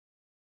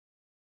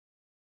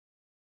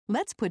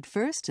Let's put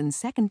first and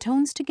second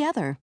tones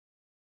together.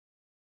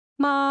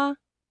 Ma,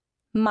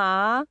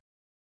 ma,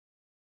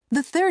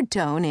 The third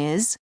tone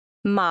is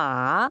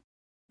ma,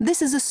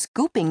 This is a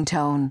scooping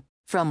tone,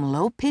 from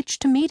low pitch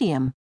to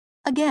medium.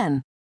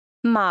 Again,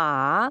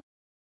 ma,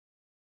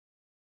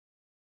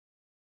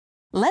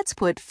 let's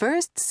put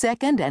first,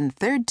 second, and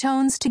third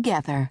tones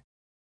together.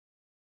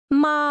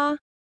 ma,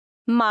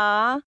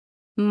 ma,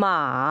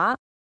 ma,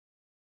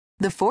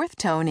 The fourth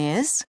tone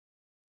is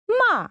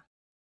ma,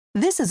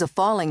 This is a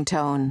falling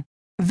tone,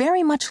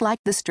 very much like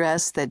the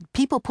stress that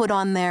people put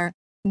on their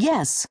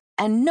yes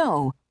and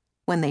no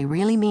when they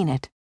really mean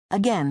it.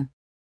 Again,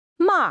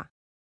 ma,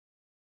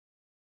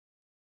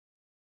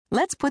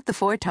 let's put the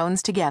four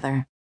tones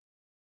together.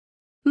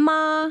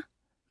 ma,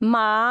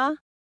 ma,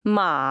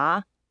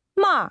 ma,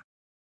 ma,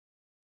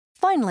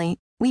 Finally,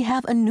 we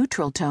have a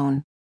neutral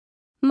tone.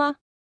 ma,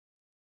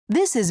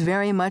 This is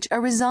very much a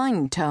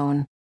resigned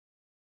tone.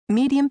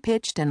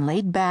 Medium-pitched and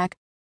laid back,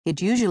 it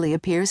usually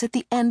appears at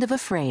the end of a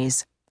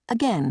phrase.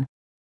 Again,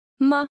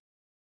 ma.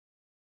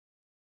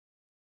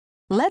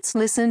 let's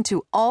listen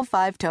to all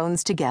five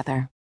tones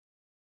together.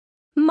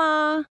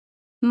 Ma,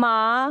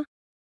 ma,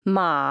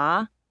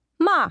 ma,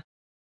 ma,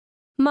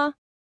 ma.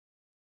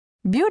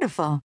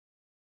 Beautiful!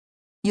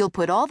 You'll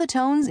put all the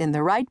tones in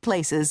the right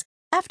places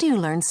after you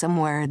learn some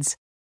words.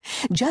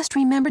 Just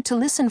remember to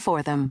listen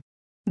for them.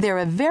 They're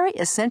a very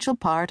essential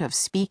part of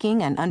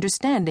speaking and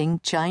understanding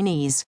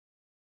Chinese.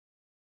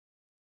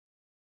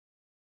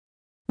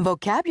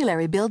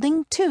 Vocabulary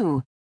building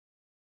 2.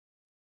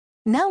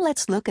 Now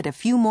let's look at a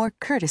few more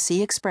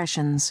courtesy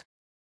expressions.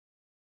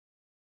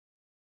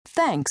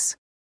 Thanks.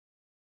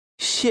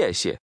 谢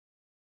谢，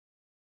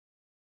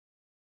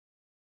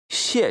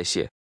谢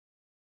谢，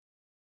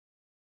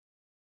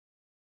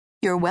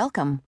 You're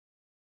welcome.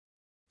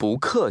 不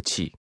客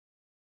气，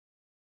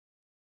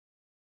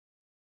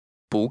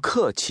不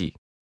客气，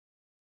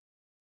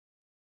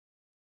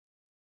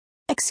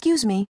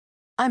 Excuse me.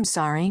 I'm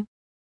sorry.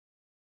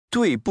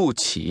 对不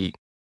起，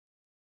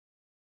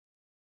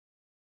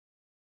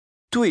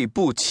对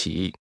不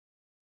起，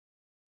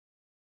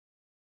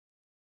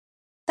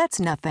 That's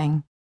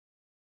nothing.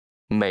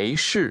 没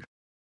事，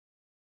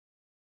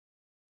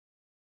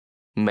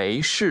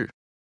没事，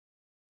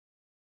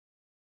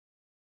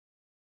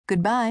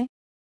 Goodbye.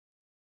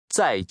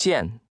 再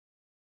见，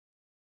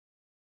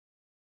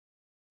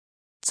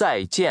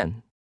再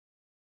见，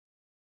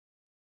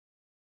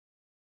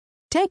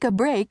 Take a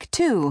break,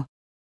 too.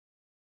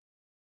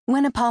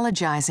 When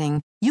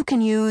apologizing, you can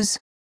use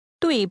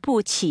对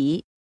不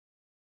起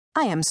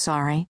I am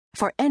sorry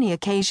for any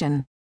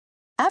occasion.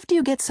 After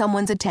you get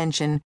someone's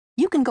attention,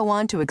 you can go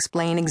on to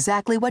explain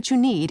exactly what you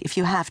need if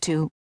you have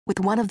to, with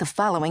one of the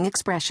following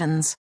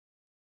expressions.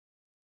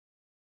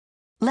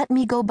 Let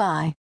me go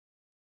by.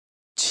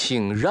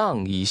 请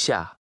让一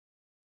下，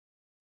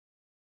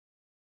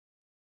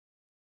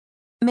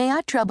 May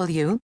I trouble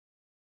you?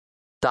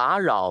 打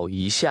扰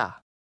一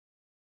下，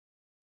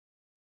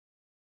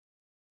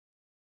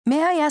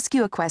 May I ask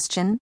you a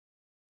question?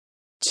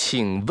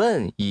 请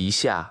问一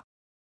下，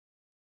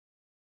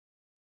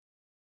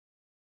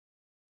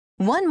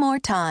 One more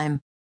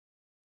time.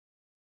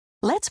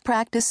 Let's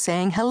practice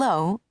saying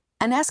hello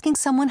and asking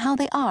someone how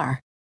they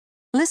are.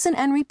 Listen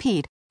and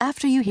repeat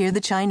after you hear the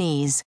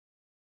Chinese.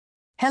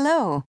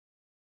 Hello.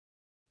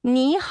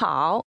 你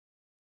好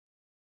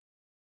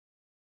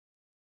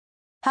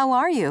How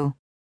are you?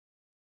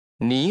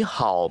 你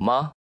好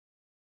吗？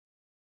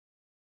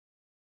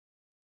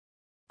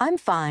 I'm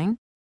fine.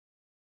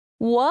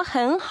 我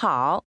很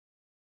好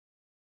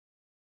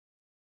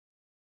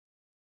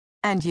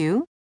And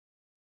you?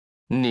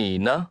 你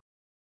呢？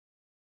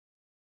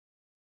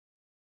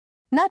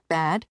 Not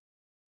bad.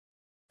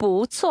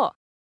 不错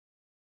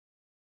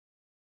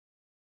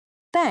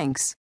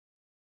Thanks.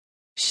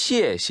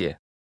 谢谢，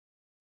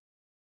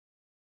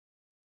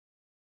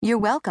 You're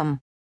welcome.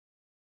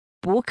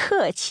 不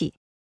客气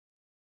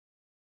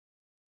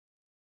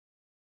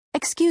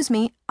Excuse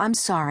me, I'm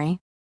sorry.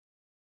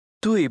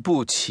 对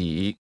不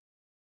起，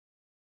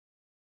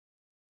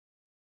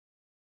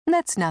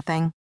 That's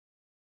nothing.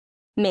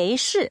 没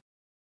事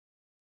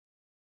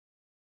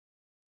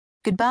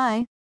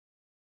Goodbye.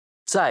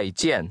 再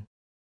见。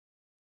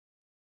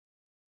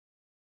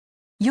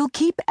 You'll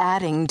keep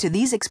adding to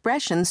these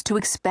expressions to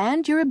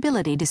expand your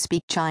ability to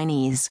speak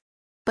Chinese.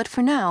 But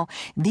for now,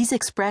 these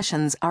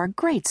expressions are a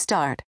great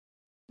start.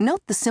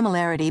 Note the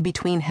similarity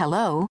between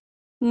hello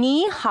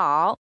你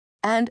好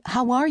and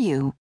how are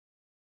you.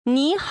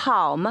 你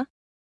好吗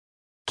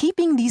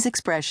Keeping these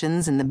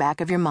expressions in the back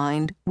of your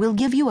mind will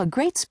give you a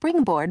great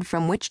springboard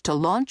from which to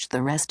launch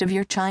the rest of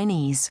your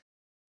Chinese.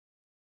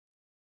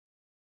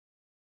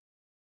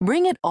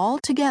 Bring it all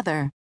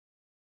together.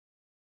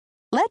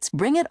 Let's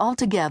bring it all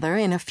together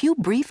in a few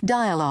brief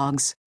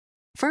dialogues.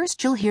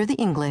 First, you'll hear the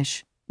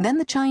English, then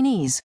the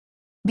Chinese.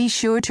 Be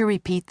sure to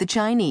repeat the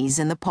Chinese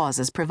in the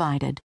pauses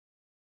provided.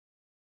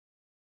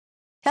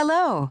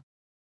 Hello.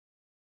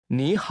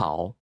 你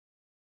好，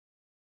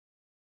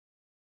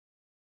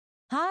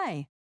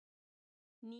 Hi.